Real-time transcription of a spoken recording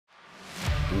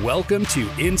Welcome to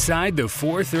Inside the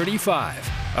 435,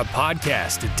 a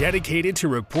podcast dedicated to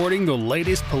reporting the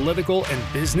latest political and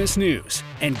business news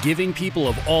and giving people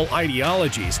of all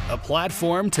ideologies a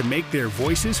platform to make their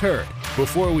voices heard.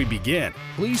 Before we begin,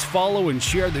 please follow and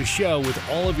share the show with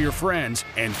all of your friends,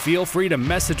 and feel free to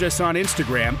message us on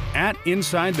Instagram at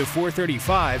Inside the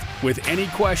 435 with any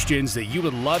questions that you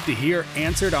would love to hear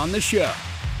answered on the show.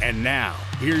 And now,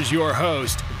 here's your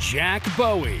host, Jack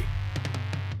Bowie.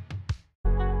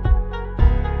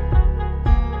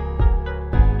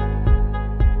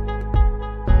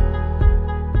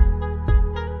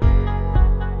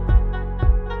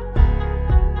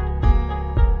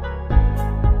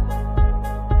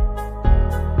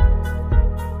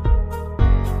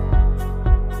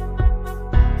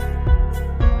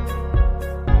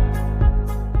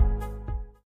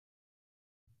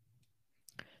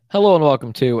 Hello and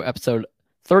welcome to episode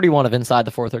 31 of Inside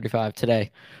the 435.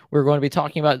 Today, we're going to be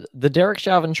talking about the Derek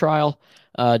Chauvin trial.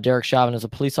 Derek Chauvin is a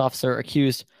police officer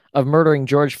accused of murdering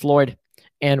George Floyd,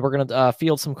 and we're going to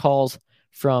field some calls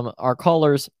from our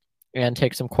callers and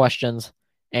take some questions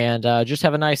and just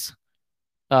have a nice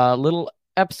little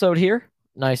episode here.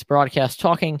 Nice broadcast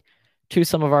talking to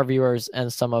some of our viewers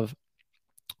and some of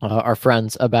our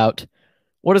friends about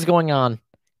what is going on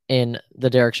in the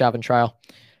Derek Chauvin trial.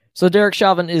 So Derek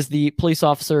Chauvin is the police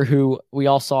officer who we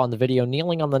all saw in the video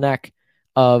kneeling on the neck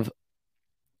of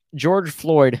George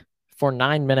Floyd for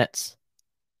 9 minutes.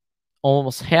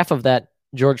 Almost half of that,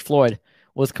 George Floyd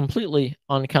was completely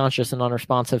unconscious and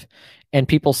unresponsive, and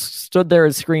people stood there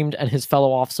and screamed, and his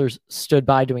fellow officers stood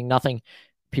by doing nothing.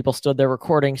 People stood there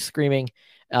recording, screaming.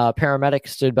 Paramedics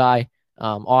stood by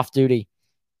off duty,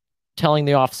 telling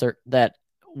the officer that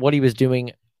what he was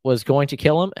doing was going to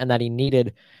kill him and that he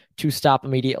needed to stop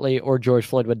immediately or George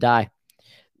Floyd would die.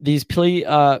 These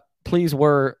pleas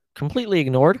were completely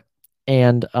ignored,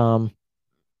 and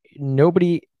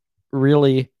nobody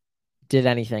really did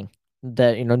anything.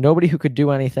 Nobody who could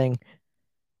do anything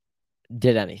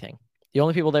did anything. The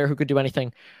only people there who could do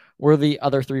anything were the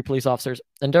other three police officers,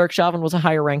 and Derek Chauvin was a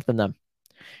higher rank than them.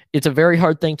 It's a very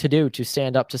hard thing to do, to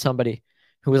stand up to somebody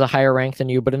who was a higher rank than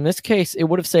you, but in this case, it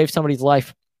would have saved somebody's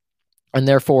life, and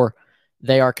therefore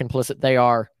they are complicit. They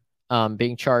are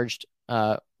being charged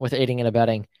with aiding and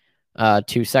abetting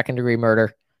to second-degree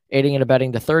murder, aiding and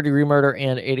abetting to third-degree murder,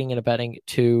 and aiding and abetting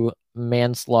to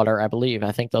manslaughter, I believe.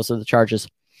 I think those are the charges.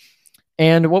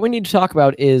 And what we need to talk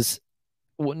about is,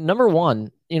 number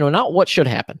one, not what should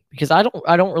happen, because I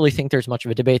don't really think there's much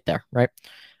of a debate there, right?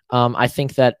 I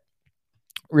think that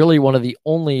really one of the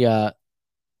only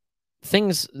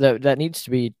things that needs to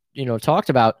be talked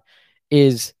about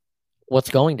is what's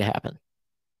going to happen,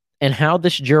 and how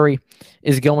this jury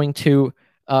is going to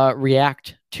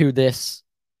react to this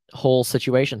whole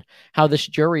situation, how this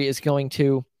jury is going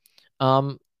to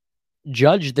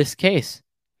judge this case.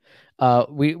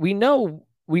 We know,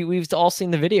 we've all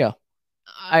seen the video.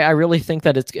 I really think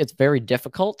that it's very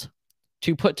difficult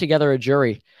to put together a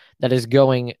jury that is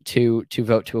going to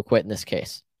vote to acquit in this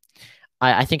case.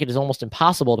 I think it is almost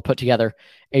impossible to put together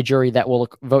a jury that will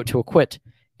vote to acquit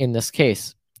in this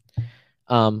case.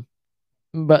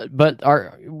 But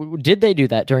did they do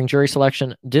that during jury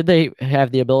selection? Did they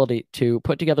have the ability to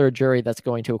put together a jury that's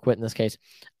going to acquit in this case?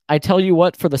 I tell you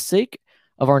what, for the sake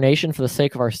of our nation, for the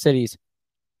sake of our cities,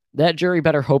 that jury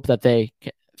better hope that they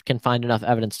can find enough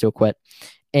evidence to acquit.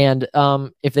 And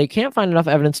if they can't find enough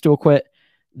evidence to acquit,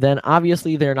 then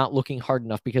obviously they're not looking hard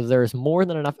enough, because there is more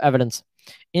than enough evidence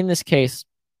in this case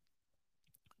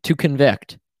to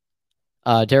convict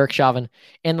Derek Chauvin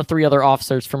and the three other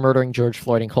officers for murdering George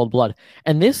Floyd in cold blood.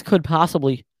 And this could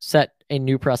possibly set a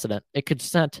new precedent. It could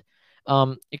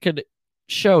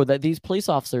show that these police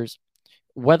officers,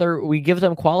 whether we give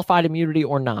them qualified immunity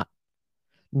or not,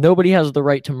 nobody has the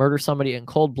right to murder somebody in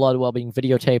cold blood while being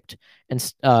videotaped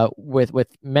and with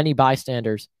many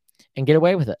bystanders and get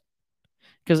away with it.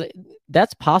 Because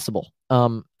that's possible.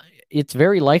 It's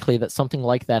very likely that something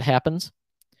like that happens,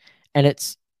 and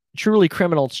it's truly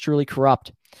criminal, it's truly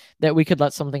corrupt that we could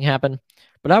let something happen.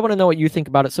 But I want to know what you think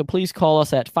about it, so please call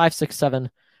us at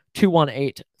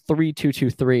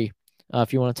 567-218-3223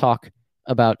 if you want to talk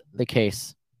about the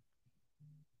case.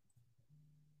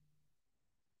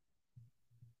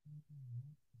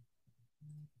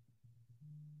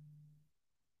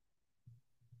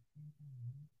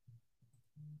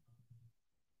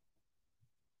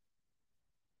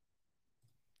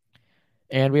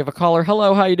 And we have a caller.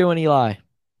 Hello, how you doing, Eli?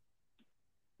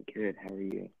 Good. How are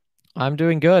you? I'm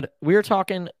doing good. We're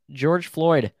talking George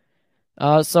Floyd.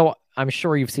 So I'm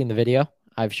sure you've seen the video.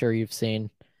 I'm sure you've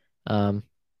seen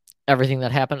everything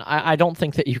that happened. I don't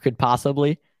think that you could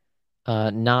possibly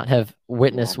not have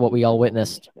witnessed what we all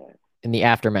witnessed in the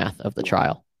aftermath of the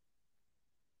trial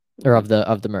or of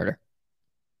the murder.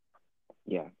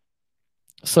 Yeah.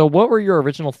 So, what were your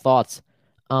original thoughts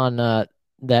on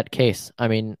that case? I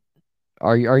mean,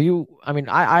 are you? I mean,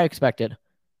 I expected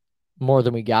more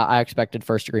than we got. I expected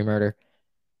first-degree murder,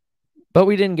 but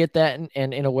we didn't get that,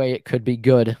 and in a way, it could be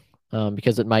good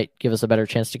because it might give us a better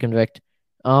chance to convict.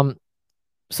 So,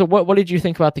 what did you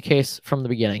think about the case from the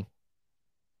beginning?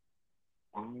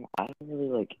 I haven't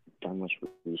really done much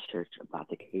research about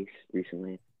the case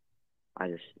recently. I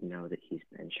just know that he's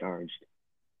been charged.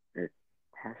 Or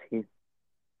has he?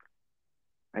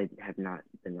 I have not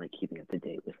been keeping up to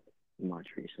date with much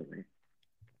recently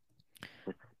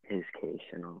with his case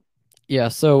and all. Yeah,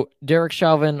 so Derek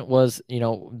Chauvin was,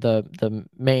 the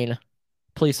main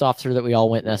police officer that we all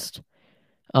witnessed.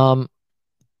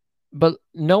 But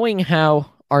knowing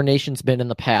how our nation's been in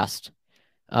the past,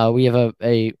 we have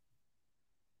a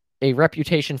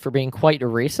reputation for being quite a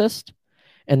racist,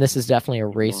 and this is definitely a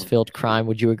race-filled crime.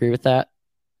 Would you agree with that?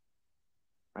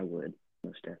 I would,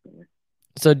 most definitely.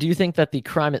 So do you think that the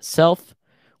crime itself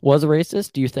was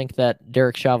racist? Do you think that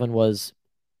Derek Chauvin was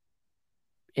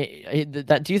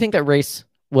do you think that race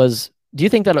was do you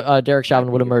think that Derek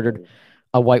Chauvin would have murdered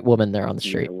a white woman there on the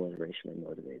street? It was racially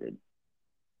motivated.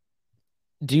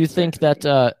 Do you think that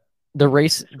the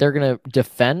race they're going to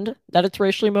defend that it's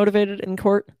racially motivated in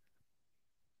court?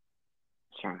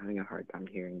 Sorry, I'm having a hard time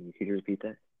hearing you. Could you repeat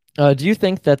that? Do you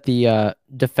think that the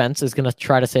defense is going to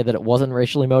try to say that it wasn't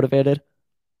racially motivated?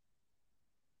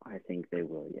 I think they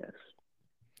will, yes.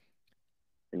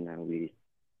 And now we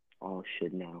all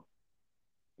should know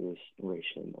it was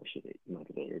racially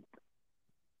motivated.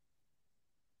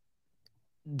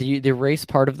 The race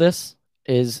part of this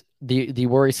is the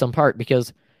worrisome part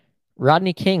because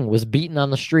Rodney King was beaten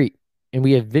on the street, and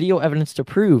we have video evidence to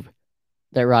prove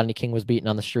that Rodney King was beaten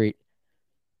on the street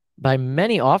by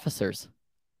many officers,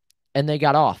 and they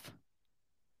got off.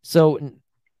 So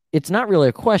it's not really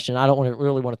a question. I don't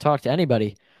really want to talk to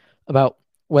anybody about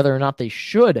whether or not they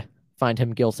should find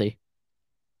him guilty,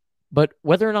 but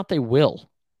whether or not they will.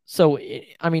 So,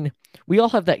 I mean, we all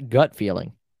have that gut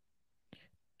feeling.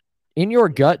 In your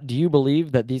gut, do you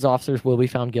believe that these officers will be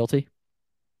found guilty?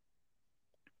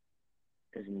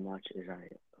 As much as I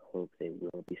hope they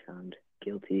will be found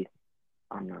guilty,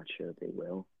 I'm not sure they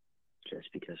will, just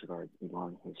because of our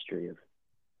long history of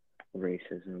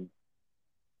racism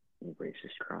and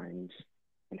racist crimes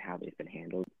and how they've been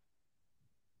handled.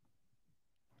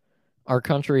 Our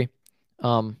country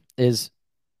is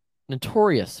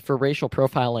notorious for racial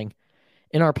profiling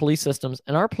in our police systems,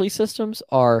 and our police systems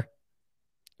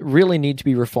really need to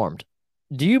be reformed.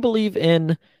 Do you believe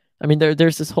in? I mean,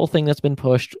 there's this whole thing that's been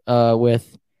pushed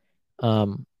with,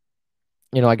 I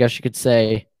guess you could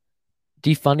say,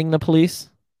 defunding the police.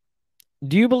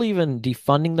 Do you believe in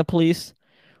defunding the police,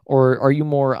 or are you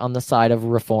more on the side of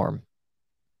reform?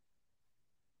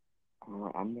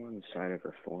 I'm more on the side of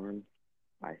reform.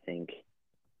 I think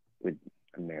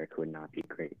America would not be a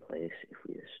great place if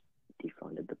we just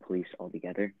defunded the police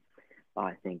altogether. But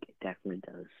I think it definitely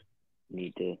does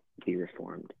need to be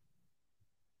reformed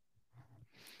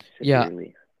severely.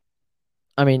 Yeah.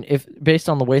 I mean, if based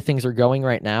on the way things are going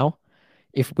right now,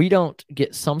 if we don't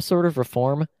get some sort of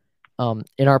reform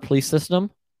in our police system,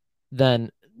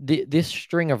 then this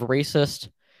string of racist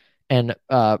and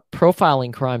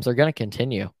profiling crimes are going to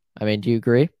continue. I mean, do you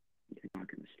agree? They're not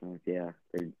going to stop. Yeah,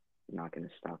 they're not going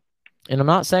to stop. And I'm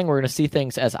not saying we're going to see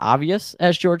things as obvious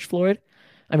as George Floyd.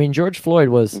 I mean, George Floyd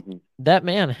was that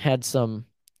man had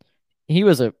he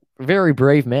was a very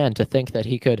brave man to think that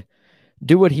he could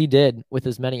do what he did with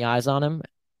as many eyes on him,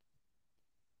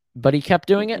 but he kept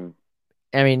doing it.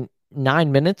 I mean,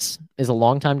 9 minutes is a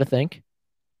long time to think.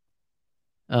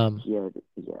 Yeah.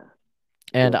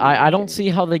 And I don't see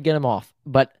how they get him off.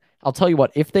 But I'll tell you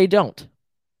what, if they don't,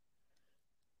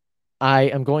 I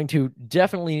am going to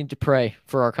definitely need to pray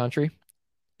for our country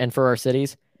and for our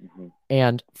cities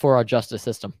and for our justice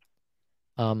system.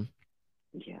 And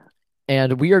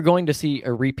we are going to see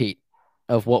a repeat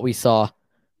of what we saw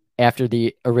after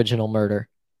the original murder,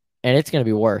 and it's going to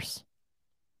be worse.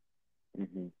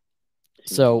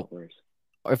 So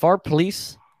if our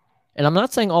police, and I'm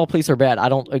not saying all police are bad, I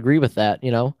don't agree with that,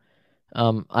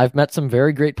 I've met some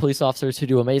very great police officers who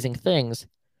do amazing things,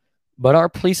 but our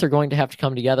police are going to have to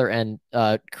come together and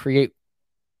create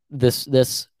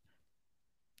this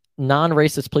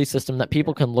non-racist police system that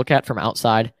people can look at from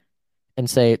outside and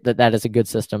say that is a good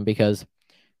system, because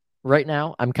right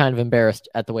now I'm kind of embarrassed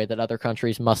at the way that other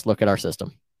countries must look at our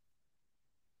system.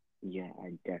 Yeah,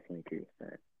 I definitely agree with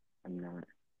that. I'm not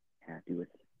happy with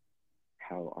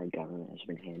how our government has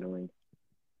been handling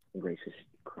racist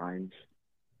crimes.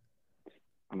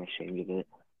 I'm ashamed of it.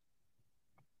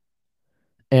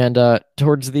 And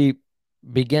towards the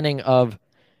beginning of,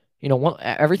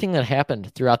 everything that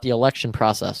happened throughout the election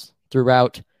process,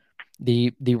 throughout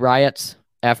the riots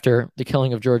after the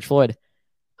killing of George Floyd,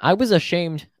 I was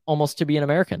ashamed almost to be an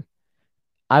American.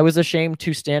 I was ashamed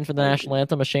to stand for the national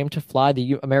anthem, ashamed to fly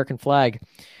the American flag,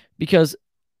 because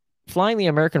flying the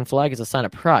American flag is a sign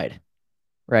of pride,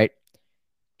 right?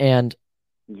 And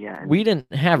we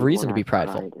didn't have reason to be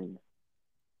prideful.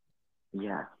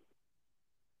 Yeah.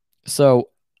 So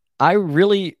I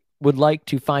really would like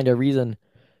to find a reason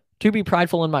to be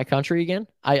prideful in my country again.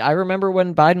 I remember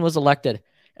when Biden was elected,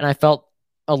 and I felt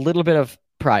a little bit of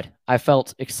pride. I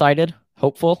felt excited,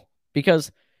 hopeful,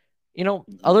 because,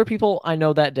 other people I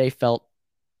know that day felt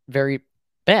very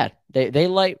bad.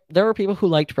 There were people who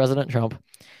liked President Trump,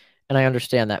 and I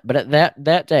understand that. But at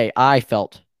that day, I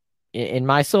felt in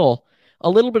my soul a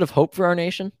little bit of hope for our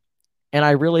nation, and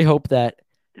I really hope that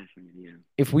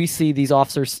if we see these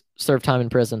officers serve time in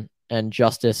prison and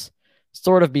justice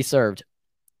sort of be served,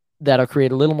 that'll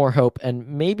create a little more hope and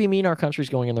maybe mean our country's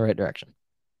going in the right direction.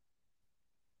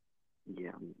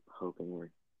 Yeah, I'm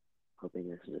hoping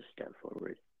this is a step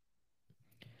forward.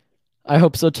 I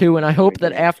hope so too, and I hope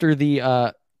that after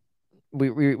the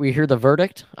we hear the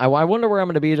verdict. I wonder where I'm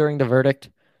going to be during the verdict.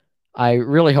 I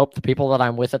really hope the people that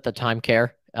I'm with at the time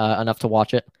care enough to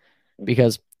watch it,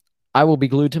 because I will be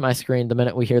glued to my screen the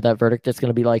minute we hear that verdict. It's going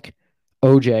to be like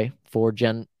OJ for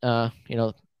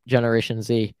Generation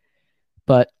Z.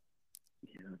 But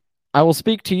I will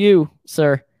speak to you,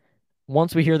 sir.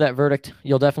 Once we hear that verdict,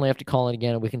 you'll definitely have to call in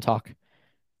again and we can talk,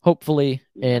 hopefully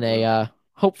in a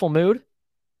hopeful mood,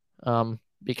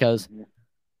 because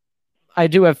I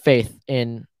do have faith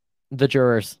in the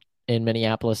jurors in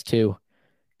Minneapolis to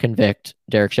convict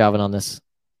Derek Chauvin on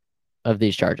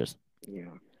these charges. Yeah.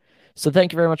 So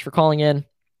thank you very much for calling in.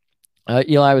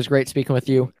 Eli, it was great speaking with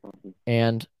you,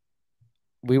 and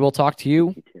we will talk to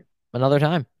you another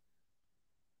time.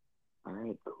 All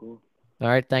right, cool. All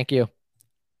right, thank you.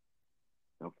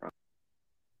 No problem.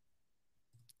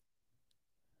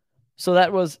 So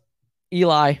that was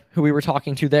Eli, who we were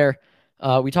talking to there.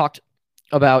 We talked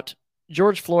about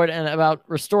George Floyd and about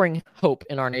restoring hope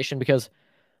in our nation, because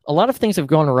a lot of things have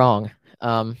gone wrong,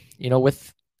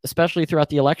 with especially throughout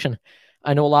the election.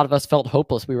 I know a lot of us felt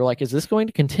hopeless. We were like, is this going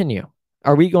to continue?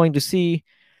 Are we going to see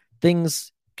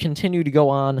things continue to go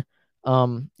on,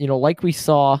 like we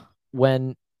saw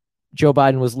when Joe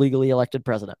Biden was legally elected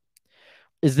president?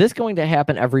 Is this going to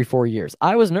happen every 4 years?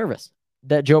 I was nervous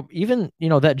that Joe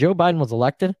Biden was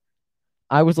elected.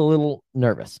 I was a little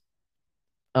nervous,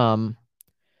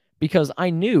 because I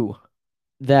knew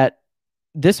that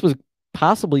this was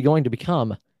possibly going to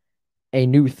become a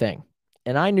new thing.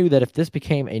 And I knew that if this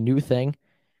became a new thing,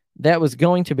 that was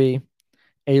going to be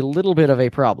a little bit of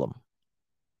a problem.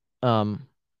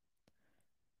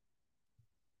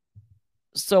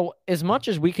 So as much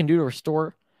as we can do to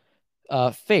restore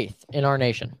faith in our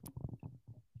nation,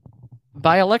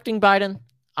 by electing Biden,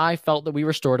 I felt that we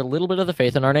restored a little bit of the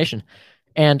faith in our nation.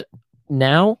 And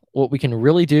now what we can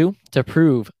really do to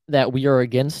prove that we are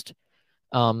against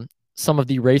some of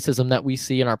the racism that we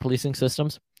see in our policing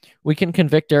systems, we can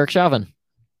convict Derek Chauvin.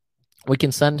 We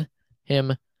can send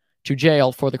him to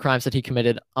jail for the crimes that he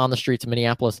committed on the streets of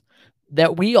Minneapolis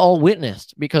that we all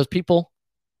witnessed because people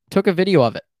took a video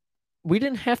of it. We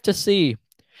didn't have to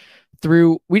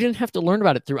learn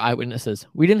about it through eyewitnesses.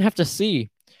 We didn't have to see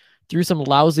through some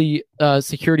lousy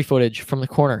security footage from the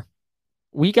corner.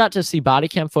 We got to see body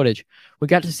cam footage. We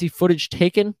got to see footage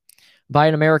taken by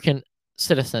an American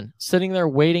citizen sitting there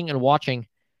waiting and watching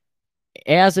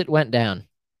as it went down.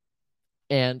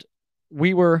 And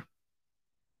we were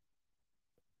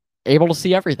able to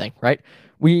see everything, right?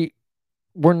 We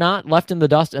were not left in the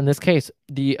dust in this case.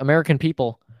 The American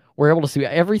people were able to see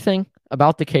everything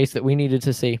about the case that we needed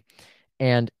to see.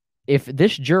 And if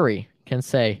this jury can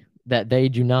say that they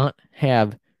do not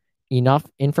have enough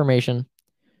information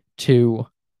to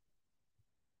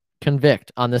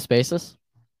convict on this basis,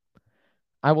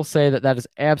 I will say that that is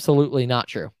absolutely not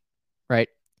true, right?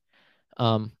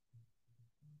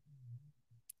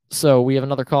 So we have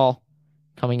another call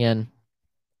coming in.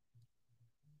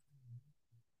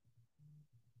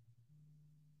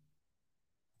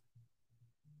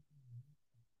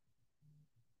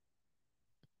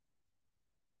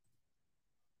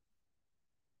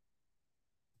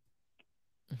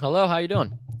 Hello, how you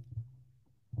doing?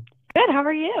 Good, how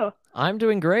are you? I'm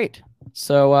doing great.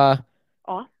 So,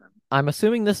 Awesome. I'm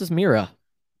assuming this is Mira.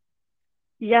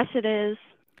 Yes, it is.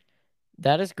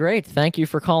 That is great. Thank you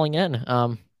for calling in.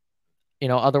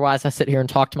 Otherwise I sit here and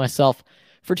talk to myself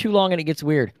for too long and it gets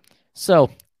weird. So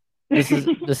this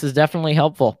is definitely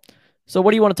helpful. So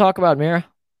what do you want to talk about, Mira?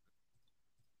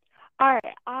 All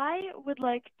right, I would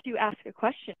like to ask a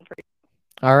question for you.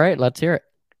 All right, let's hear it.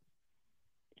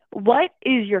 What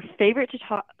is your favorite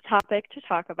topic to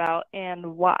talk about,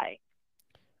 and why?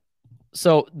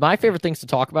 So my favorite things to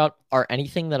talk about are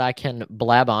anything that I can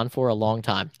blab on for a long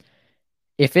time.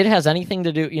 If it has anything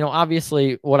to do,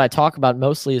 obviously what I talk about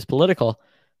mostly is political.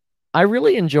 I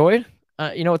really enjoyed,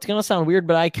 it's going to sound weird,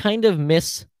 but I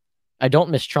don't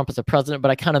miss Trump as a president,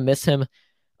 but I kind of miss him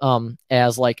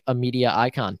as like a media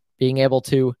icon, being able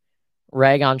to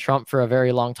rag on Trump for a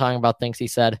very long time about things he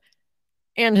said,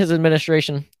 and his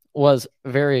administration was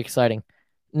very exciting.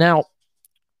 Now,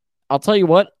 I'll tell you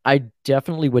what, I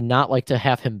definitely would not like to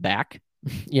have him back,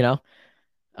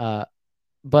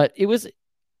 but it was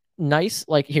nice.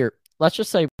 Like, here, let's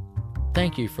just say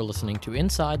thank you for listening to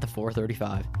Inside the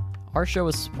 435. Our show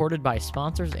is supported by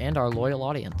sponsors and our loyal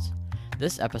audience.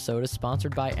 This episode is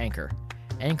sponsored by Anchor.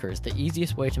 Anchor is the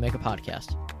easiest way to make a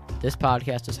podcast. This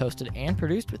podcast is hosted and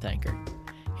produced with Anchor.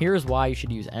 Here is why you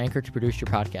should use Anchor to produce your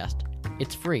podcast.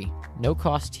 It's free, no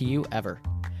cost to you ever.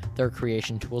 There are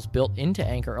creation tools built into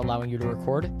Anchor allowing you to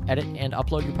record, edit, and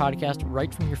upload your podcast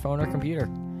right from your phone or computer.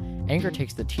 Anchor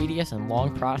takes the tedious and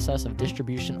long process of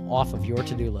distribution off of your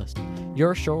to-do list.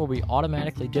 Your show will be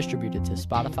automatically distributed to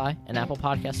Spotify and Apple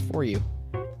Podcasts for you.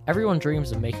 Everyone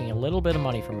dreams of making a little bit of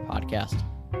money from a podcast.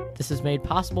 This is made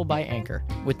possible by Anchor.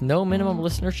 With no minimum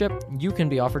listenership, you can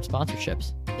be offered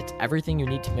sponsorships. It's everything you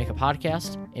need to make a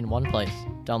podcast in one place.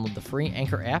 Download the free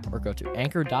Anchor app or go to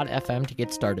anchor.fm to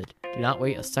get started. Do not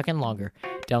wait a second longer.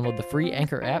 Download the free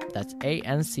Anchor app, that's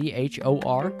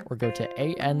ANCHOR, or go to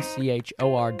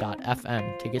ANCHOR.fm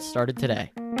to get started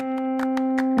today.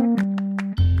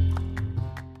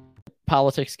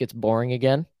 Politics gets boring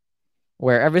again,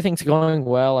 where everything's going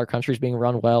well, our country's being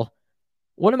run well.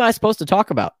 What am I supposed to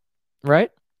talk about?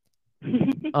 Right?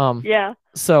 Yeah.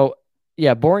 So,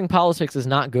 yeah, boring politics is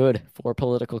not good for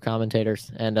political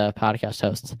commentators and podcast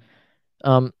hosts.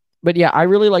 But yeah, I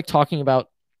really like talking about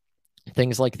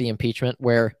things like the impeachment,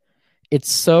 where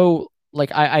it's so,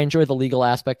 like, I enjoy the legal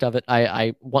aspect of it.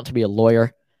 I want to be a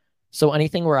lawyer. So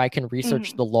anything where I can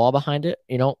research the law behind it,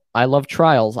 I love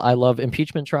trials. I love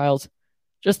impeachment trials,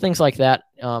 just things like that.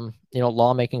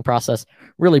 Lawmaking process,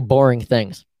 really boring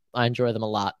things. I enjoy them a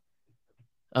lot.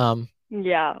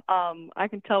 Yeah. I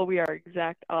can tell we are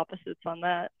exact opposites on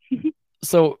that.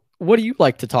 So what do you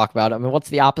like to talk about? I mean, what's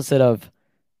the opposite of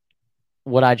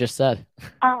what I just said?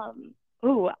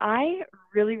 I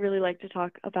really, really like to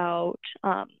talk about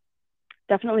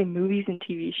definitely movies and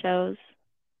TV shows.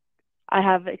 I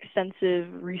have extensive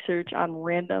research on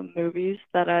random movies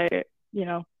that I,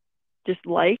 just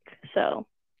like. So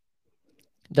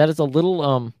that is a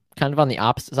little kind of on the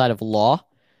opposite side of law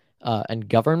and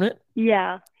government.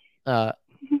 Yeah.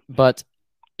 But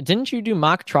didn't you do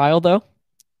mock trial though?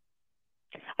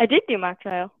 I did do mock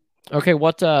trial. Okay,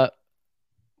 what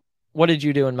did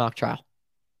you do in mock trial?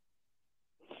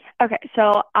 Okay,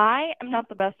 so I am not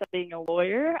the best at being a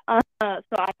lawyer, so I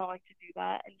don't like to do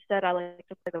that. Instead, I like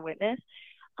to play the witness.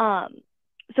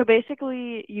 So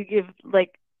basically,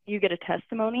 you get a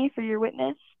testimony for your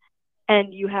witness,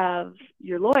 and you have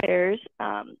your lawyers,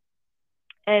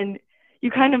 and you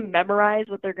kind of memorize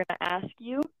what they're going to ask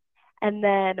you. And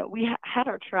then we had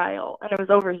our trial, and it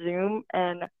was over Zoom.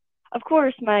 And of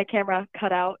course, my camera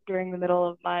cut out during the middle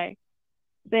of my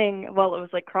thing. Well, it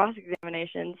was like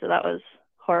cross-examination, so that was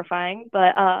horrifying.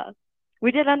 But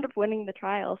we did end up winning the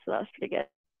trial, so that was pretty good.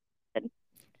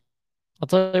 I'll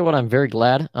tell you what, I'm very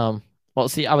glad. Well,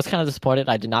 see, I was kind of disappointed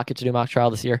I did not get to do mock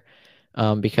trial this year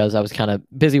because I was kind of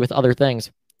busy with other things.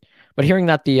 But hearing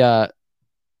that the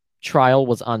trial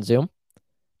was on Zoom,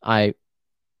 I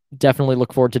definitely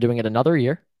look forward to doing it another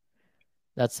year.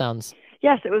 That sounds...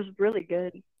 Yes, it was really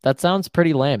good. That sounds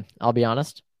pretty lame, I'll be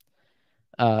honest.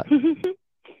 I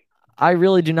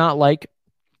really do not like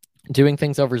doing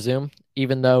things over Zoom,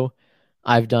 even though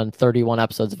I've done 31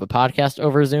 episodes of a podcast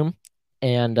over Zoom.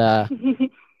 And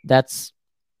that's,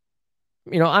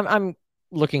 I'm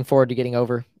looking forward to getting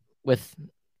over with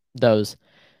those.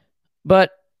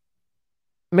 But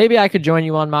maybe I could join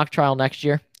you on mock trial next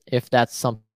year if that's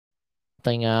something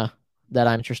that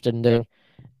I'm interested in doing,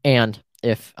 and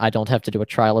if I don't have to do a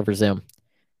trial over Zoom.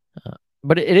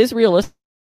 But it is realistic,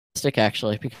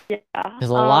 actually, because a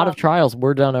lot of trials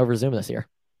were done over Zoom this year.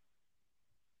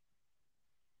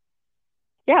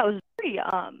 Yeah, it was pretty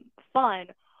fun,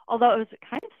 although it was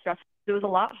kind of stressful. It was a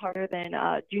lot harder than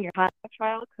junior high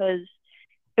trial because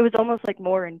it was almost like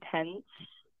more intense,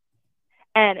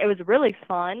 and it was really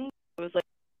fun. It was like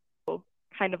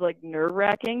kind of like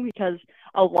nerve-wracking because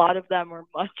a lot of them were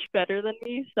much better than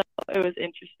me. So it was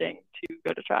interesting to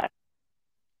go to trial.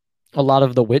 A lot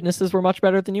of the witnesses were much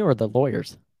better than you, or the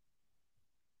lawyers?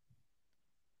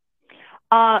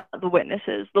 The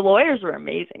witnesses. The lawyers were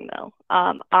amazing, though.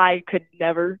 I could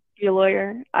never be a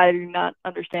lawyer. I do not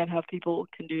understand how people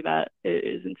can do that. It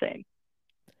is insane.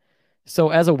 So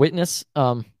as a witness,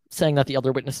 saying that the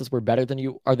other witnesses were better than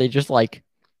you, are they just like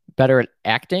better at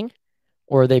acting,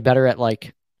 or are they better at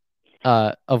like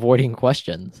avoiding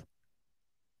questions?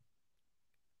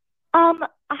 I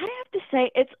have to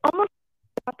say it's almost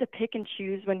have to pick and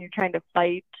choose when you're trying to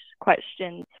fight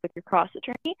questions with your cross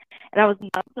attorney. And I was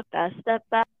not the best at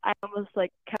that. I almost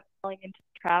like kept falling into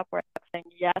the trap where I kept saying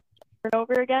yes over and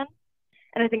over again.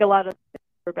 And I think a lot of people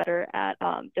were better at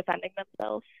defending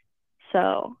themselves.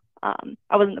 So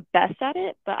I wasn't the best at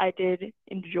it, but I did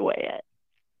enjoy it.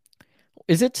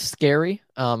 Is it scary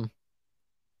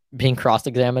being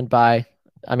cross-examined by,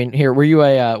 I mean, here, were you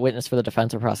a witness for the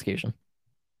defense or prosecution?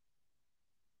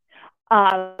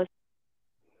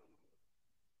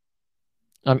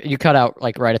 You cut out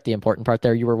like right at the important part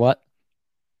there. You were what?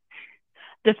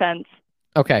 Defense.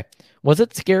 Okay. Was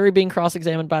it scary being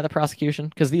cross-examined by the prosecution?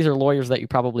 Because these are lawyers that you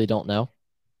probably don't know.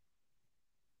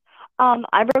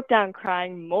 I broke down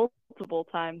crying multiple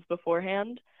times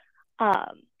beforehand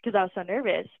because I was so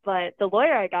nervous. But the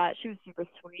lawyer I got, she was super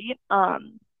sweet.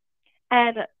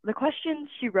 And the questions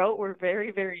she wrote were very,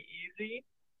 very easy.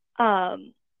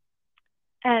 And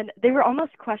they were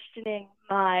almost questioning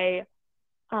my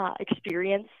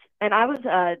experience. And I was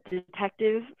a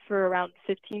detective for around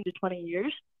 15 to 20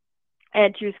 years.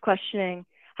 And she was questioning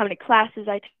how many classes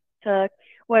I took,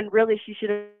 when really she should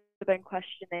have been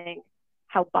questioning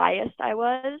how biased I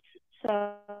was.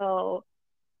 So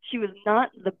she was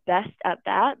not the best at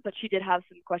that, but she did have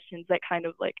some questions that kind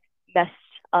of like messed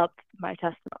up my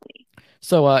testimony.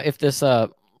 So if this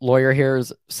lawyer here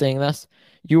is saying this,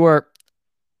 you are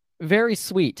very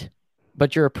sweet,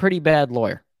 but you're a pretty bad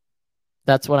lawyer.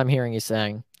 That's what I'm hearing you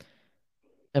saying.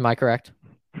 Am I correct?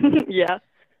 Yeah.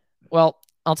 Well,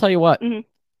 I'll tell you what.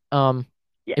 Mm-hmm.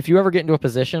 Yeah. If you ever get into a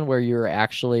position where you're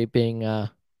actually being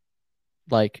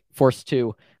like forced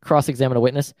to cross-examine a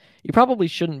witness, you probably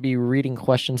shouldn't be reading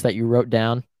questions that you wrote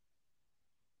down.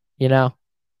 You know?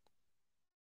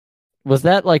 Was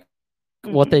that like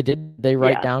what they did? They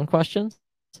write down questions?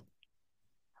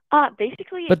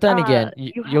 Basically. But then again,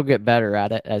 you'll get better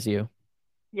at it as you.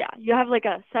 Yeah, you have like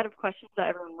a set of questions that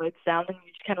everyone writes down, and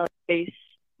you just kind of like base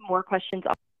more questions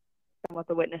on what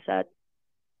the witness said.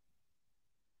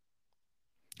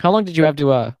 How long did you have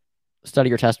to study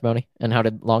your testimony, and how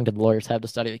long did the lawyers have to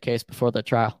study the case before the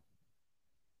trial?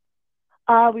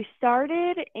 We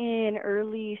started in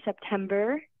early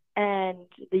September, and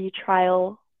the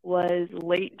trial was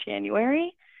late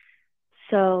January,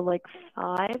 so like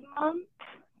 5 months.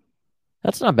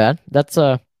 That's not bad. That's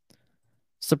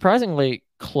surprisingly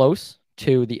close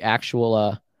to the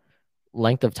actual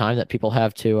length of time that people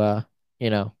have to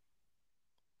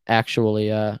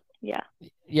actually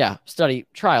study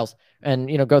trials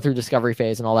and go through discovery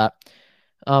phase and all that.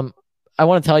 I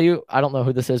want to tell you, I don't know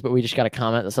who this is, but we just got a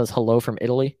comment that says hello from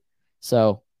Italy.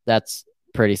 So that's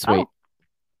pretty sweet. Oh.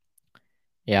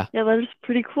 Yeah. Yeah, that is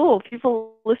pretty cool.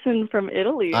 People listen from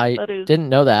Italy. I didn't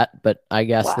know that, but I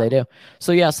guess they do.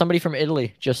 So yeah, somebody from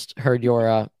Italy just heard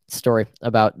your story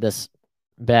about this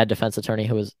bad defense attorney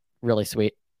who was really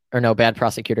sweet. Or no, bad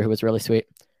prosecutor who was really sweet.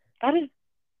 That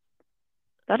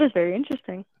is very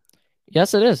interesting.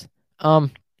 Yes, it is.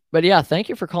 But yeah, thank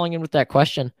you for calling in with that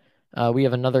question. We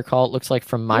have another call, it looks like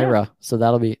from Myra, so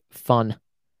that'll be fun.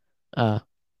 Have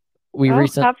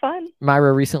fun.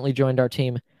 Myra recently joined our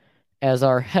team as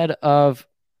our head of,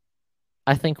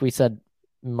 I think we said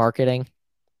marketing.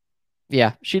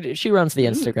 Yeah, she runs the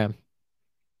Instagram.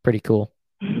 Pretty cool.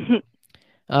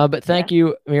 But thank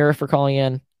you, Myra, for calling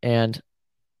in, and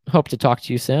hope to talk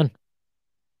to you soon.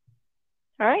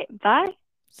 All right, bye.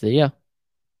 See ya.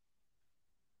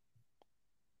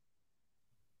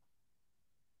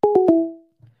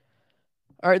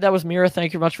 All right, that was Mira.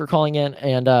 Thank you much for calling in.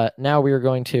 And now we are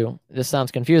going to, this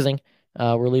sounds confusing.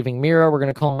 We're leaving Mira. We're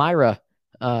going to call Myra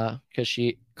because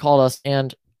she called us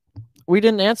and we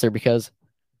didn't answer because,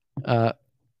 we're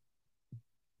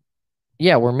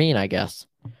mean, I guess.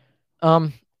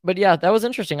 But yeah, that was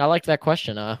interesting. I liked that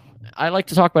question. I like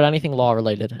to talk about anything law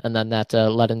related. And then that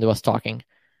led into us talking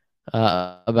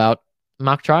about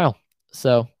mock trial.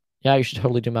 So yeah, you should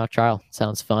totally do mock trial.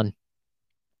 Sounds fun.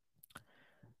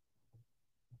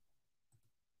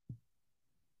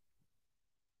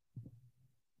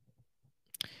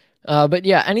 But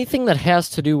yeah, anything that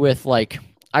has to do with like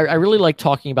I really like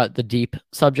talking about the deep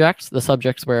subjects, the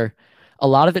subjects where a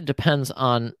lot of it depends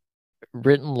on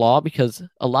written law, because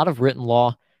a lot of written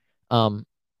law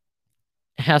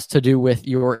has to do with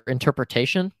your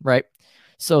interpretation, right?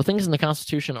 So things in the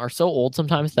Constitution are so old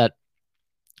sometimes that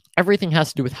everything has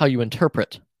to do with how you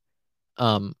interpret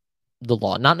the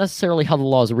law, not necessarily how the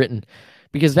law is written,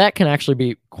 because that can actually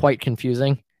be quite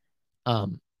confusing. I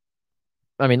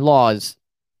mean, law is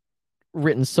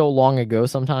written so long ago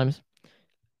sometimes.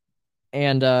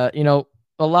 And, a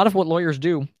lot of what lawyers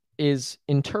do is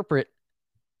interpret.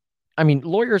 I mean,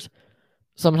 lawyers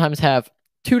sometimes have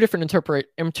two different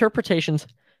interpretations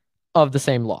of the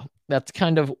same law. That's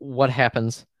kind of what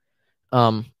happens.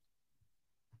 And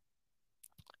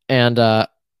the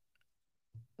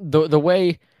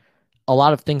way a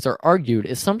lot of things are argued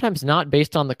is sometimes not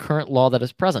based on the current law that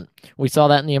is present. We saw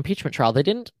that in the impeachment trial. They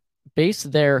didn't base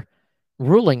their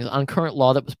rulings on current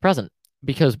law that was present,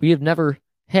 because we have never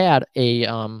had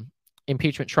a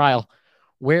impeachment trial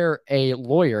where a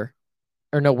lawyer,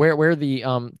 where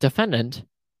the defendant,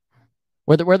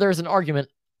 where there's an argument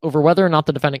over whether or not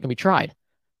the defendant can be tried.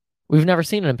 We've never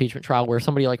seen an impeachment trial where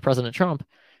somebody like President Trump,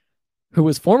 who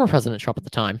was former President Trump at the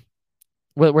time,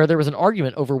 where there was an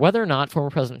argument over whether or not former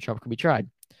President Trump could be tried.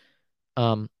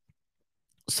 So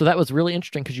that was really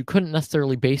interesting, because you couldn't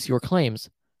necessarily base your claims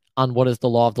on what is the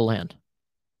law of the land.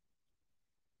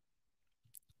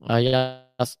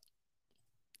 Yes.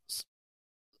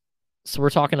 So we're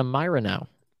talking to Myra now.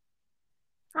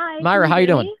 Hi. Myra, how you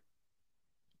doing?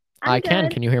 I can.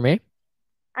 Can you hear me?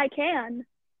 I can.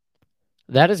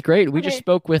 That is great. We just Okay.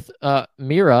 spoke with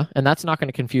Mira, and that's not going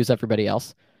to confuse everybody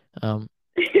else.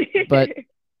 But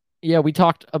yeah, we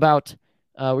talked about.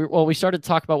 We started to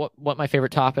talk about what my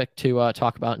favorite topic to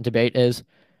talk about and debate is,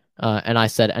 and I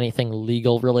said anything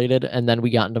legal related, and then we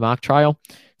got into mock trial.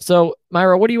 So,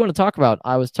 Myra, what do you want to talk about?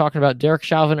 I was talking about Derek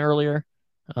Chauvin earlier,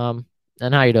 and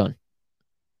how you doing?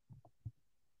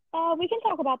 We can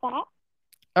talk about that.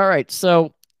 All right,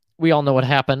 so we all know what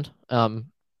happened, and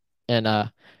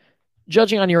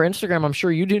judging on your Instagram, I'm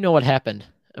sure you do know what happened.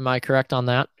 Am I correct on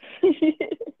that?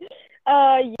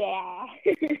 Yeah.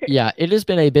 Yeah, it has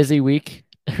been a busy week.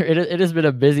 It has been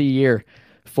a busy year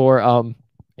for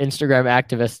Instagram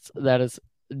activists. That is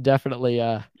definitely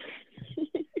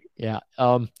yeah.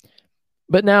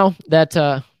 But now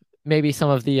that maybe some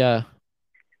of the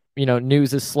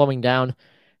news is slowing down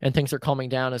and things are calming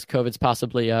down as COVID's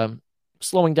possibly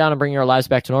slowing down and bringing our lives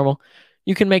back to normal,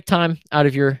 you can make time out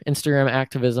of your Instagram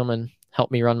activism and help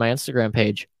me run my Instagram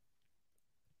page.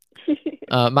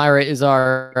 Myra is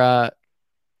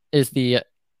the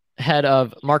head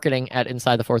of marketing at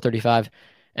Inside the 435,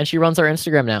 and she runs our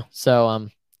Instagram now. So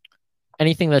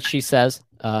anything that she says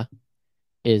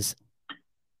is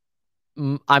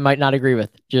I might not agree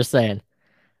with. Just saying.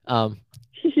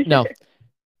 No.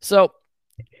 So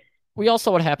we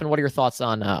also what happened. What are your thoughts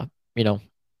on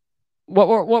what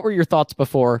were your thoughts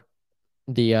before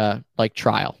the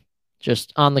trial,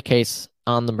 just on the case,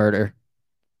 on the murder?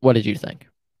 What did you think?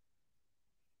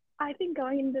 I think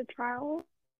going into trial,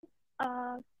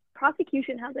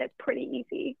 prosecution has it pretty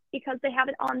easy because they have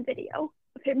it on video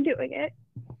of him doing it.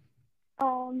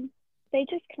 They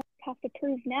just kind of have to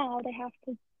prove now. They have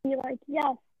to be like,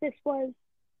 yes, this was.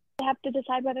 They have to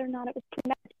decide whether or not it was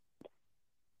premeditated.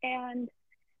 And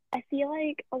I feel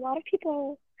like a lot of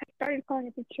people have started calling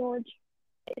it the George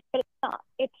case, but it's not.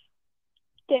 It's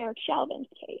Derek Chauvin's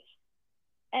case,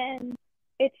 and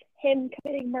it's him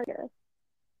committing murder.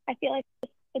 I feel like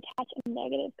this attach a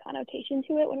negative connotation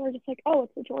to it when we're just like, oh,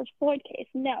 it's the George Floyd case.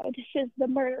 No, this is the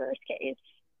murderer's case.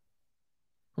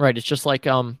 Right. It's just like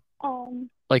the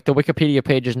Wikipedia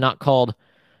page is not called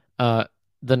the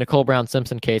Nicole Brown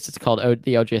Simpson case. It's called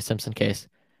the O.J. Simpson case.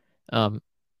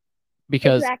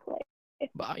 Because exactly.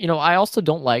 I also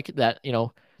don't like that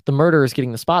the murderer is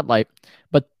getting the spotlight,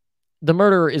 but the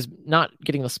murderer is not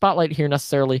getting the spotlight here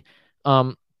necessarily.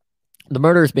 The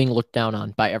murderer is being looked down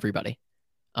on by everybody.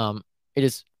 It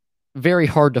is very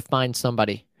hard to find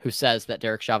somebody who says that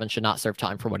Derek Chauvin should not serve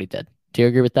time for what he did. Do you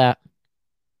agree with that?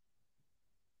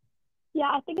 Yeah,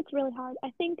 I think it's really hard.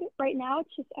 I think right now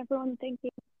it's just everyone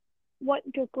thinking, what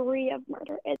degree of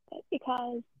murder is it?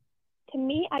 Because to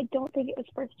me, I don't think it was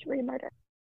first-degree murder.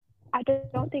 I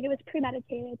don't think it was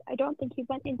premeditated. I don't think he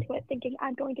went into it thinking,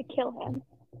 I'm going to kill him.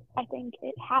 I think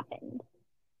it happened.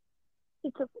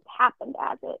 It just happened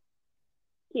as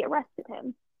he arrested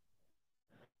him.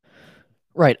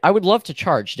 Right. I would love to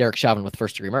charge Derek Chauvin with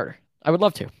first-degree murder. I would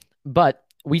love to. But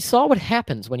we saw what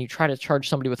happens when you try to charge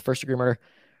somebody with first-degree murder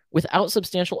without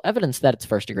substantial evidence that it's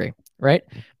first-degree, right?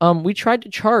 We tried to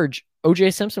charge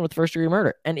O.J. Simpson with first-degree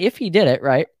murder. And if he did it,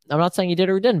 right, I'm not saying he did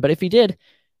or he didn't, but if he did,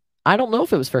 I don't know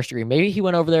if it was first degree. Maybe he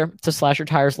went over there to slash her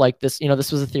tires like this.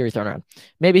 This was a theory thrown around.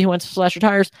 Maybe he went to slash her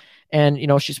tires and,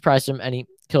 she surprised him and he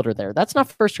killed her there. That's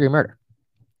not first degree murder.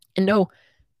 And no,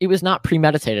 it was not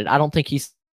premeditated. I don't think he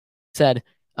said,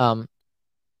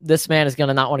 this man is going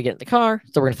to not want to get in the car,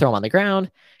 so we're going to throw him on the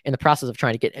ground. In the process of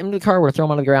trying to get him in the car, we're going to throw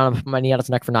him on the ground and put my knee on his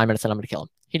neck for 9 minutes and I'm going to kill him.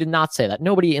 He did not say that.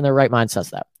 Nobody in their right mind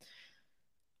says that.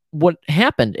 What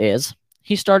happened is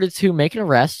he started to make an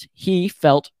arrest. He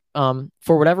felt,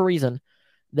 for whatever reason,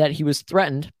 that he was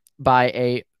threatened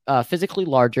by a physically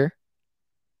larger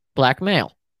black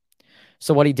male.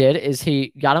 So what he did is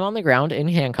he got him on the ground in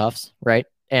handcuffs, right,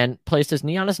 and placed his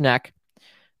knee on his neck,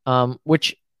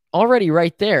 which already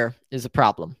right there is a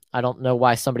problem. I don't know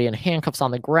why somebody in handcuffs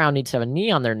on the ground needs to have a knee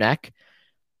on their neck,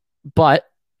 but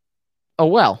oh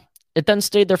well. It then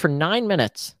stayed there for 9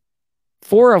 minutes,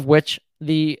 4 of which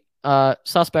the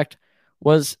suspect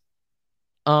was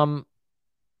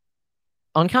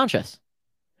unconscious.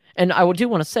 And I do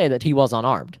want to say that he was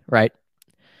unarmed, right?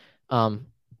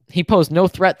 He posed no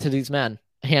threat to these men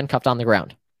handcuffed on the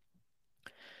ground.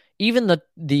 Even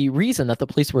the reason that the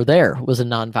police were there was a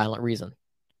nonviolent reason.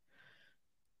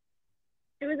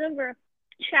 It was over a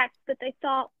check that they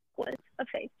thought was a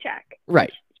fake check.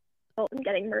 Right. Result in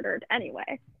getting murdered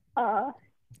anyway. No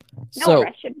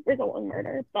arrest should result in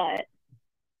murder, but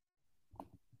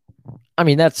I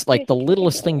mean, that's like the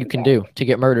littlest thing you can do to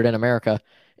get murdered in America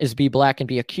is be black and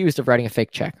be accused of writing a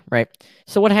fake check, right?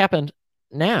 So what happened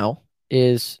now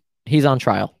is he's on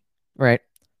trial, right?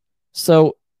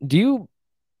 So do you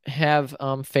have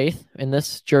faith in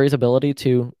this jury's ability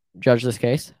to judge this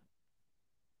case?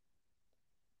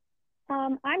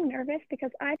 I'm nervous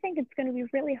because I think it's going to be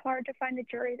really hard to find a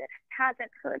jury that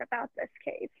hasn't heard about this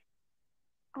case.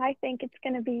 I think it's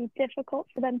going to be difficult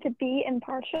for them to be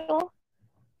impartial,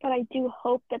 but I do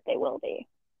hope that they will be.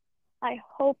 I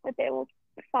hope that they will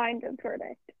find a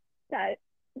verdict that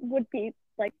would be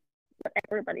like what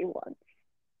everybody wants.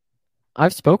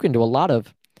 I've spoken to a lot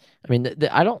of,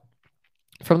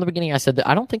 from the beginning I said that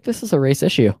I don't think this is a race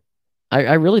issue.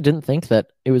 I really didn't think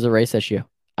that it was a race issue.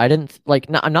 I didn't,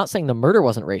 I'm not saying the murder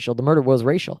wasn't racial. The murder was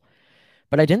racial.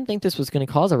 But I didn't think this was going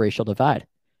to cause a racial divide.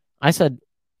 I said,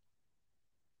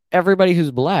 everybody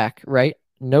who's black, right,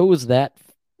 knows that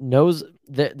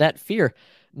fear,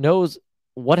 knows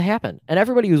what happened. And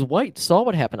everybody who's white saw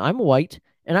what happened. I'm white,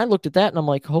 and I looked at that, and I'm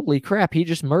like, holy crap, he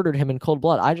just murdered him in cold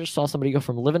blood. I just saw somebody go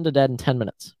from living to dead in 10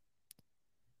 minutes.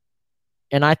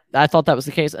 And I thought that was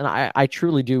the case, and I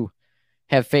truly do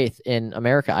have faith in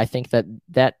America. I think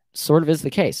that sort of is the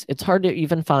case. It's hard to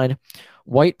even find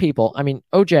white people. I mean,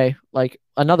 OJ, like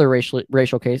another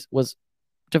racial case, was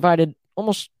divided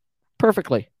almost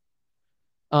perfectly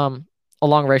along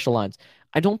racial lines.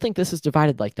 I don't think this is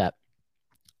divided like that.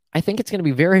 I think it's going to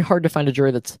be very hard to find a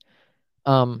jury that's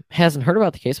hasn't heard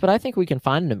about the case, but I think we can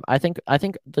find them. I think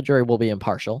the jury will be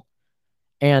impartial,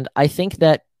 and I think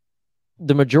that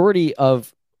the majority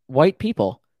of white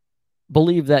people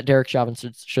believe that Derek Chauvin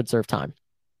should serve time.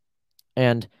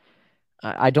 And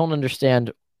I don't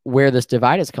understand where this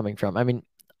divide is coming from. I mean,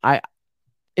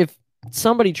 if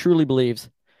somebody truly believes,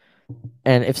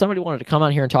 and if somebody wanted to come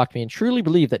on here and talk to me and truly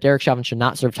believe that Derek Chauvin should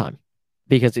not serve time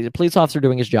because he's a police officer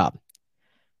doing his job,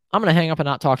 I'm going to hang up and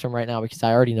not talk to him right now because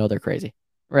I already know they're crazy,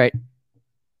 right?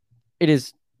 It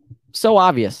is so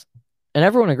obvious, and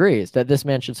everyone agrees that this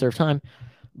man should serve time,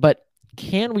 but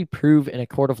can we prove in a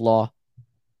court of law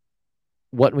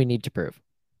what we need to prove?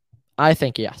 I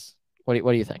think yes. What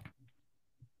do you think?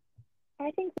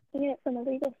 I think looking at it from a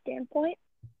legal standpoint,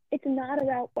 it's not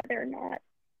about whether or not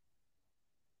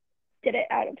did it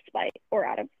out of spite or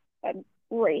out of a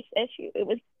race issue. It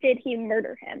was, did he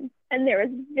murder him? And there was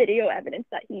video evidence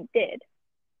that he did.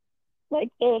 Like,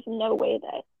 there is no way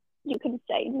that you can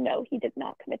say, no, he did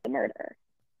not commit the murder.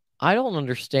 I don't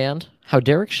understand how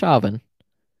Derek Chauvin,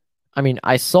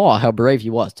 I saw how brave he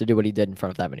was to do what he did in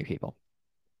front of that many people.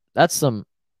 That's some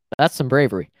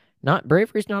bravery.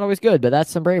 Bravery's not always good, but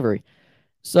that's some bravery.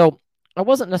 So I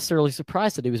wasn't necessarily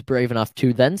surprised that he was brave enough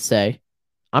to then say,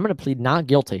 I'm going to plead not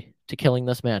guilty to killing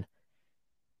this man.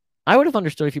 I would have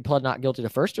understood if he pled not guilty to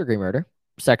first-degree murder,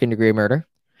 second-degree murder,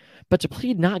 but to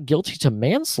plead not guilty to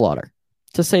manslaughter,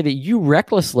 to say that you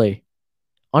recklessly,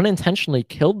 unintentionally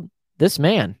killed this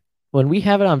man when we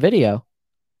have it on video.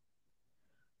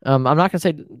 I'm not going to say,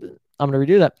 I'm going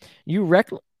to redo that. You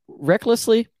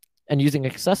recklessly and using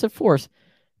excessive force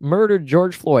murdered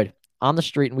George Floyd on the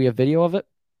street, and we have video of it,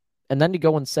 and then to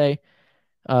go and say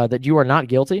that you are not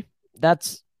guilty,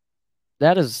 that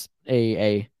is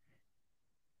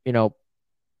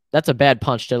that's a bad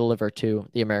punch to deliver to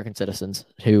the American citizens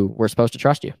who were supposed to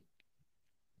trust you.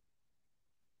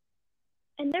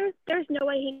 And there's there's no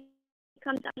way he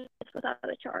comes out of this without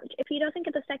a charge. If he doesn't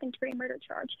get the second-degree murder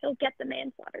charge, he'll get the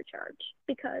manslaughter charge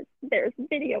because there's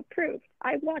video proof.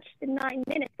 I watched 9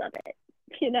 minutes of it,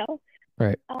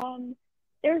 Right.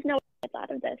 There's no way he gets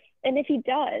out of this. And if he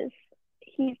does,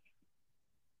 he's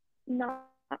not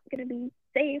going to be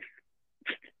safe.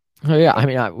 Oh yeah, I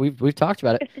mean, we've talked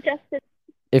about it. It's just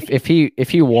If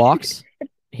he walks,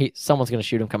 someone's going to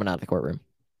shoot him coming out of the courtroom.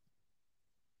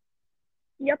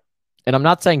 Yep. And I'm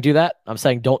not saying do that. I'm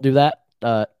saying don't do that.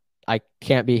 I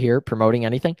can't be here promoting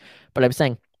anything, but I'm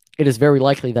saying it is very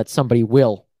likely that somebody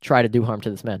will try to do harm to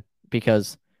this man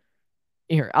because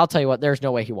here, I'll tell you what, there's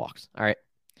no way he walks. All right.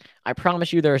 I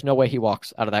promise you there is no way he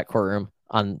walks out of that courtroom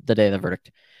on the day of the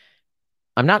verdict.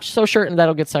 I'm not so certain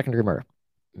that'll get second-degree murder.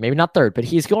 Maybe not third, but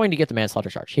he's going to get the manslaughter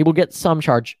charge. He will get some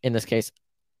charge in this case.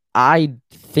 I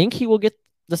think he will get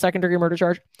the second-degree murder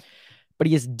charge, but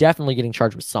he is definitely getting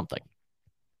charged with something.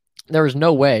 There is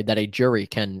no way that a jury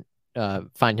can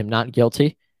find him not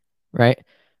guilty, right?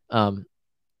 And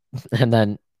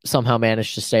then somehow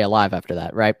manage to stay alive after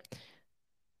that, right?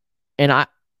 And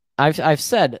I've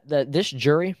said that this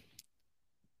jury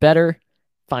better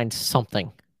find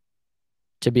something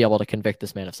to be able to convict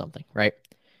this man of something, right?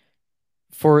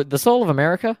 For the soul of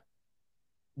America,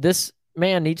 this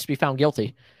man needs to be found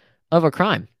guilty of a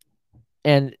crime.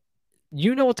 And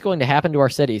you know what's going to happen to our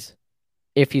cities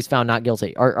if he's found not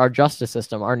guilty. Our justice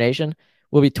system, our nation,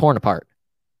 will be torn apart.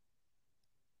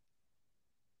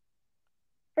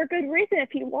 For good reason if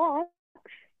he walks.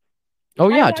 Oh,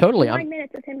 yeah, I watched totally. 9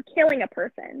 minutes of him killing a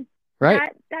person.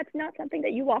 Right. That's not something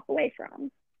that you walk away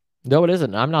from. No, it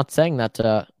isn't. I'm not saying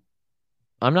that.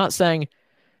 I'm not saying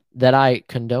that I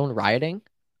condone rioting,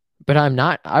 but I'm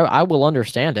not. I will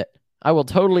understand it. I will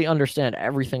totally understand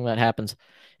everything that happens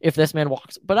if this man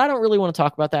walks. But I don't really want to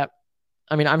talk about that.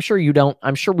 I mean, I'm sure you don't.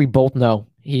 I'm sure we both know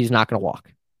he's not going to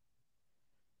walk.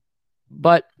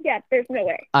 But yeah, there's no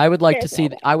way. I would like to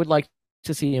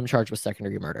see him charged with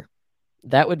second-degree murder.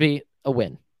 That would be a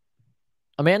win.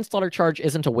 A manslaughter charge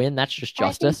isn't a win. That's just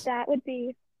justice. I think that would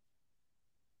be.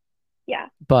 Yeah.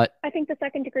 But I think the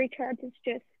second-degree charge is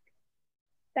just.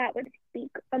 That would be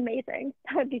amazing.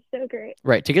 That would be so great.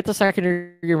 Right. To get the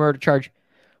second-degree murder charge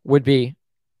would be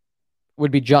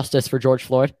justice for George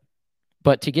Floyd.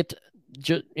 But to get,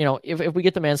 if we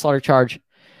get the manslaughter charge,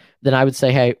 then I would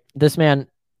say, hey, this man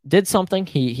did something.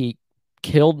 He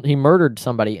murdered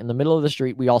somebody in the middle of the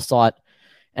street. We all saw it,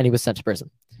 and he was sent to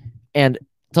prison. And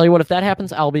tell you what, if that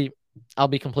happens, I'll be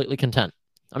completely content.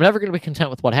 I'm never going to be content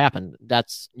with what happened.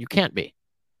 You can't be.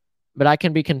 But I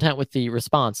can be content with the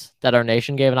response that our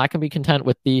nation gave, and I can be content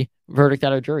with the verdict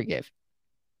that our jury gave.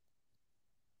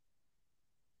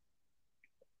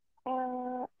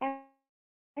 I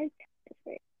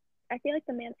feel like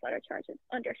the manslaughter charge is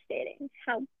understating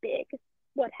how big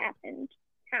what happened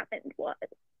was.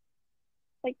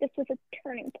 Like, this was a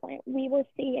turning point. We were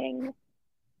seeing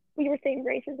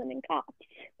racism in cops.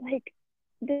 Like,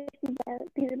 these are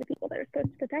the people that are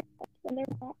supposed to protect us, and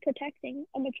they're not protecting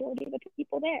a majority of the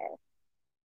people there.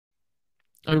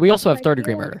 And we also have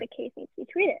third-degree murder. The case needs to be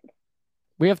treated.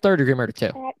 We have third-degree murder too.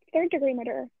 Third-degree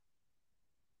murder.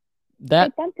 They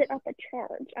bumped it up a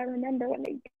charge. I remember when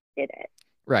they did it.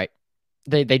 Right.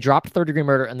 They dropped third-degree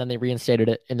murder and then they reinstated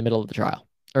it in the middle of the trial,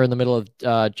 or in the middle of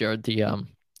the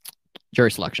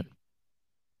jury selection.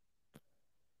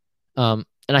 And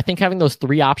I think having those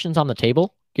three options on the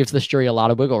table gives this jury a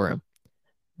lot of wiggle room,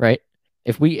 right?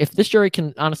 If this jury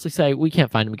can honestly say, we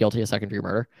can't find him guilty of second-degree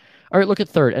murder, all right, look at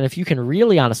third. And if you can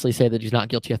really honestly say that he's not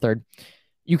guilty of third,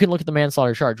 you can look at the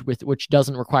manslaughter charge, which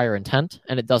doesn't require intent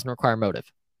and it doesn't require motive.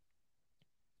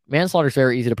 Manslaughter is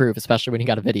very easy to prove, especially when you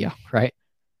got a video, right?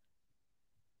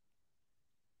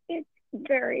 It's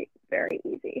very, very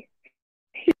easy.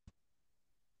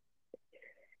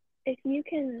 If you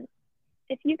can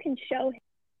show him,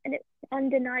 and it's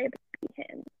undeniably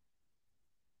him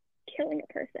killing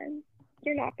a person,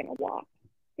 you're not going to walk.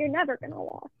 You're never going to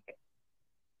walk.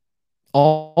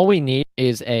 All we need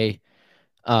is a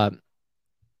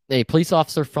police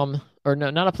officer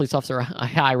not a police officer, a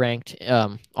high-ranked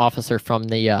officer from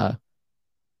the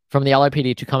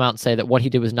LAPD to come out and say that what he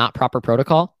did was not proper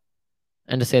protocol,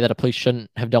 and to say that a police shouldn't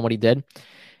have done what he did,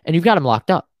 and you've got him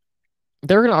locked up.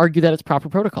 They're going to argue that it's proper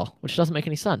protocol, which doesn't make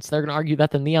any sense. They're going to argue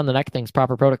that the knee on the neck thing's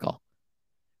proper protocol,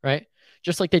 right?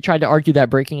 Just like they tried to argue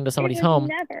that breaking into somebody's home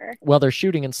while they're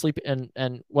shooting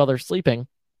and while they're sleeping,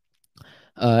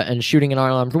 and shooting an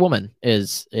unarmed woman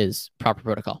is proper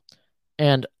protocol.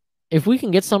 And if we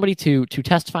can get somebody to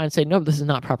testify and say, no, this is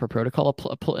not proper protocol,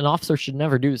 an officer should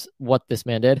never do what this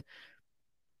man did,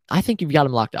 I think you've got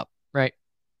him locked up, right?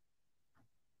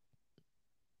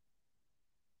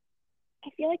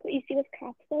 feel like what you see with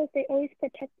cops, though, is they always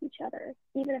protect each other,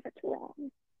 even if it's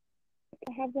wrong.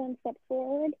 To have one step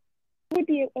forward would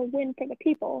be a win for the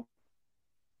people,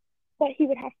 but he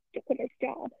would have to quit his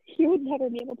job. He would never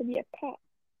be able to be a cop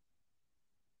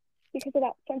because of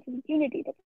that sense of unity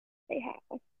that they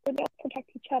have. They don't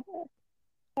protect each other.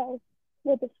 So,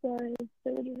 well, this was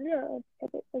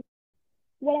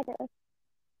whatever.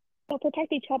 They'll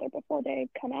protect each other before they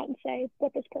come out and say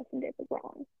what this person did was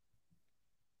wrong.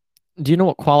 Do you know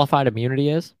what qualified immunity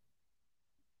is?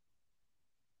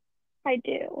 I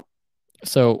do.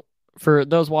 So, for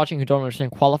those watching who don't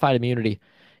understand, qualified immunity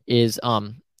is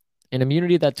an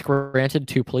immunity that's granted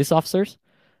to police officers,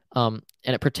 and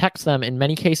it protects them in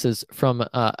many cases from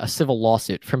a civil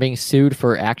lawsuit, from being sued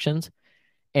for actions.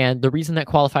 And the reason that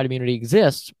qualified immunity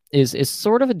exists is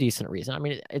sort of a decent reason. I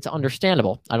mean, it's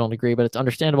understandable. I don't agree, but it's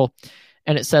understandable.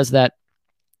 And it says that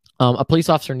a police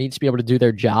officer needs to be able to do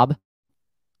their job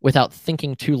without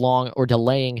thinking too long or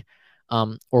delaying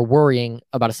or worrying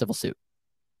about a civil suit.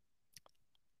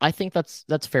 I think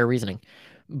that's fair reasoning.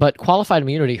 But qualified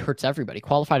immunity hurts everybody.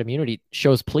 Qualified immunity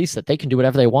shows police that they can do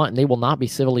whatever they want and they will not be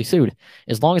civilly sued.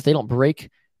 As long as they don't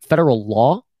break federal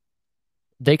law,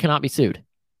 they cannot be sued,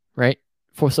 right?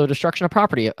 So destruction of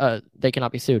property, they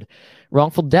cannot be sued.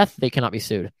 Wrongful death, they cannot be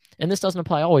sued. And this doesn't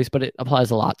apply always, but it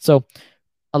applies a lot. So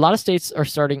a lot of states are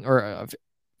starting, or a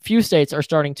few states are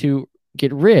starting to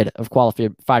get rid of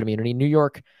qualified immunity. New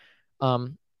York,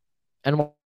 NYPD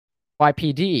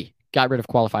got rid of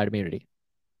qualified immunity.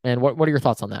 And what are your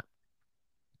thoughts on that?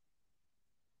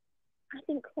 I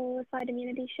think qualified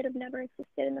immunity should have never existed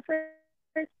in the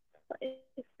first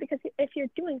place, because if you're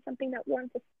doing something that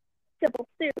warrants a civil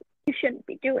suit, you shouldn't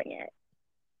be doing it.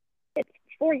 It's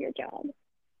for your job.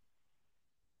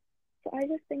 So I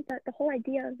just think that the whole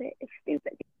idea of it is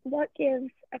stupid. What gives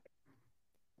a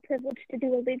privilege to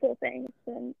do illegal things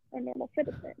than a normal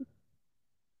citizen?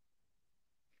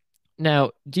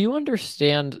 Now, do you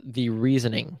understand the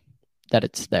reasoning that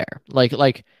it's there?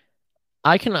 Like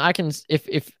I can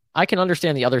if I can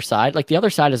understand the other side. Like the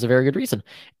other side is a very good reason.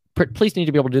 Police need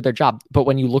to be able to do their job, but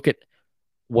when you look at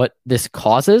what this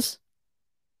causes,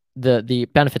 the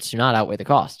benefits do not outweigh the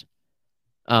cost.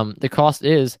 The cost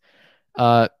is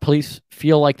police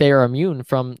feel like they are immune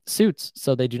from suits,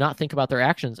 so they do not think about their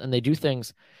actions and they do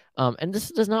things. And this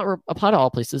does not apply to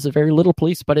all police. This is very little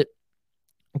police, but it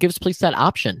gives police that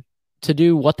option to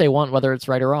do what they want, whether it's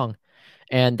right or wrong.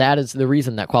 And that is the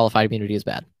reason that qualified immunity is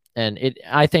bad. And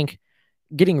I think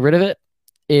getting rid of it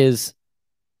is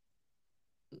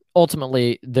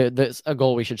ultimately a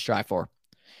goal we should strive for.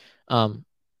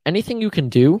 Anything you can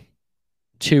do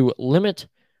to limit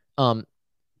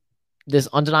this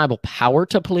undeniable power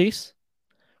to police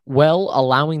while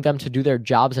allowing them to do their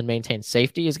jobs and maintain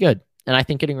safety is good. And I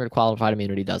think getting rid of qualified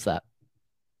immunity does that.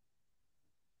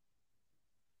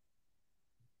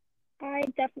 I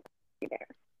definitely agree there.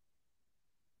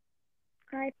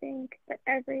 I think that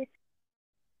every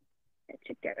state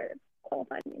should get rid of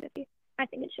qualified immunity. I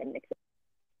think it shouldn't exist.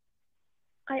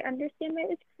 I understand why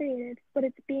it's created, but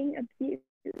it's being abused.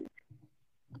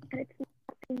 And it's not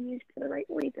being used for the right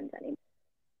reasons anymore.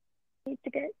 It needs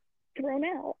to get thrown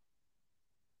out.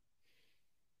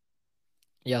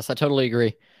 Yes, I totally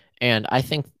agree. And I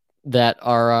think that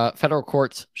our federal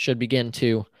courts should begin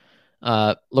to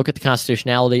look at the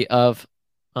constitutionality of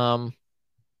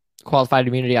qualified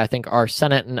immunity. I think our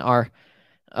Senate and our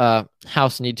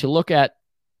House need to look at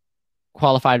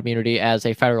qualified immunity as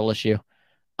a federal issue.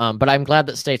 But I'm glad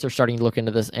that states are starting to look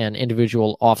into this, and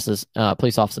individual offices,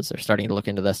 police offices, are starting to look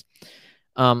into this.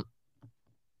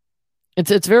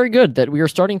 It's very good that we are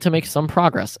starting to make some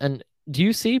progress. And do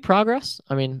you see progress?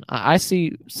 I mean, I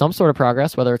see some sort of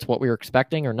progress, whether it's what we were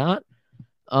expecting or not.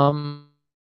 I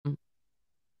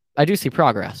do see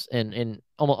progress in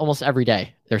almost every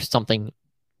day. There's something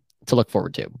to look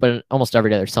forward to, but almost every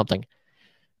day there's something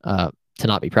to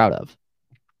not be proud of.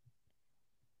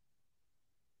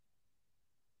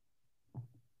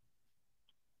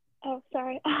 Oh,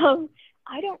 sorry. I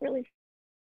don't really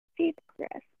see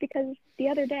progress because the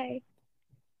other day,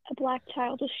 a black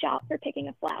child was shot for picking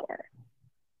a flower.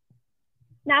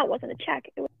 Now it wasn't a check.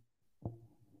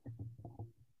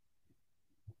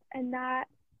 And that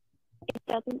it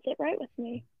doesn't sit right with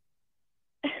me.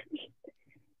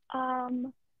 I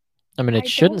mean, it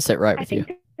shouldn't sit right with you. I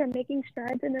think they're making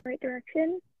strides in the right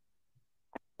direction.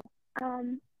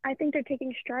 I think they're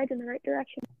taking strides in the right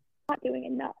direction, not doing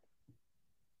enough.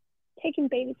 Taking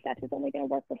baby steps is only going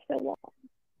to work for so long.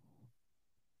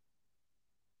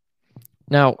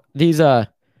 Now, these I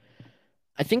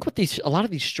think what a lot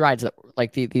of these strides that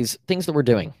these things that we're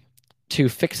doing to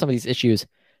fix some of these issues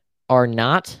are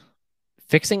not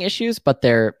fixing issues, but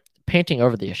they're painting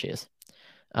over the issues.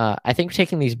 I think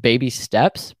taking these baby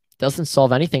steps doesn't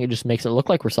solve anything. It just makes it look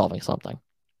like we're solving something.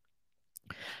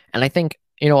 And I think,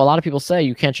 a lot of people say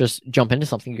you can't just jump into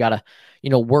something. You got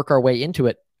to, work our way into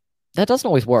it. That doesn't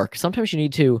always work. Sometimes you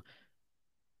need to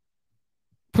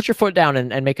put your foot down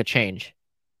and make a change.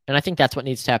 And I think that's what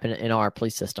needs to happen in our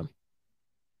police system.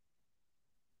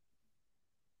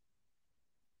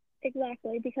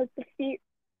 Exactly, because they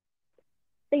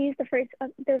use the phrase,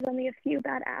 there's only a few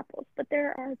bad apples, but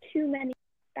there are too many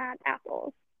bad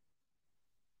apples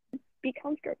to be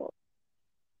comfortable.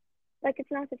 Like,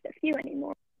 it's not just a few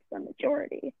anymore, it's the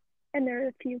majority, and there are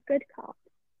a few good cops.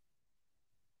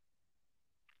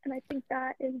 And I think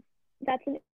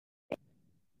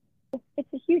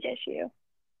it's a huge issue.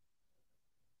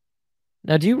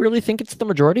 Now, do you really think it's the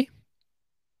majority?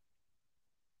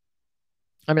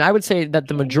 I mean, I would say that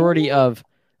the majority of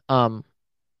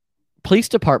police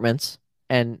departments,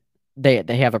 and they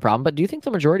have a problem, but do you think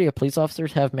the majority of police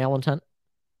officers have malintent?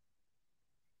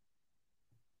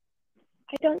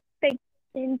 I don't think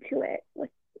into it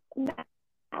with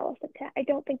malice intent. I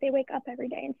don't think they wake up every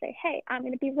day and say, hey, I'm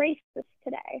going to be racist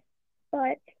today.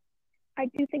 But I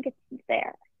do think it's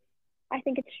there. I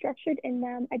think it's structured in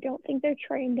them. I don't think they're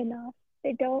trained enough.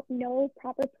 They don't know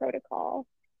proper protocol.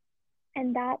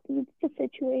 And that leads to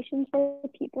situations where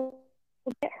people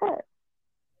get hurt.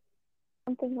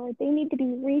 Something where they need to be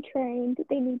retrained.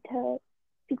 They need to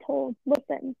be told,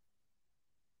 listen,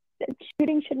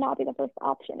 shooting should not be the first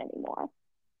option anymore.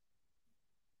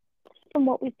 From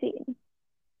what we've seen,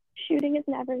 shooting is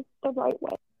never the right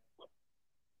way.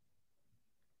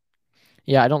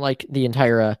 Yeah, I don't like the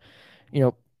entire,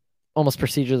 almost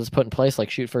procedure that's put in place, like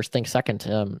shoot first, think second.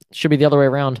 Should be the other way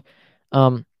around.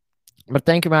 But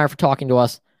thank you, Myra, for talking to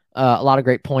us. A lot of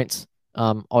great points.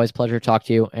 Always a pleasure to talk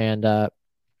to you. And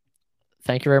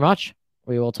thank you very much.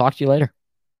 We will talk to you later.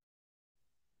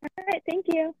 All right. Thank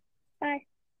you. Bye.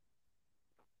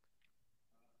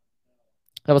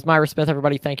 That was Myra Smith,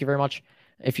 everybody. Thank you very much.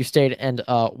 If you stayed and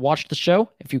watched the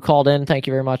show, if you called in, thank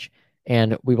you very much.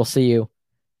 And we will see you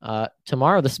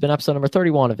tomorrow. This has been episode number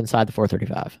 31 of Inside the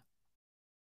 435.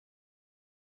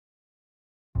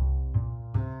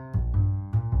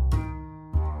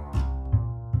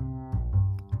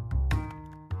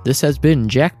 This has been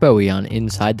Jack Bowie on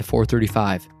Inside the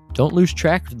 435. Don't lose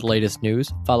track of the latest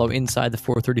news. Follow Inside the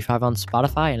 435 on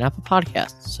Spotify and Apple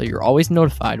Podcasts so you're always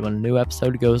notified when a new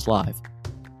episode goes live.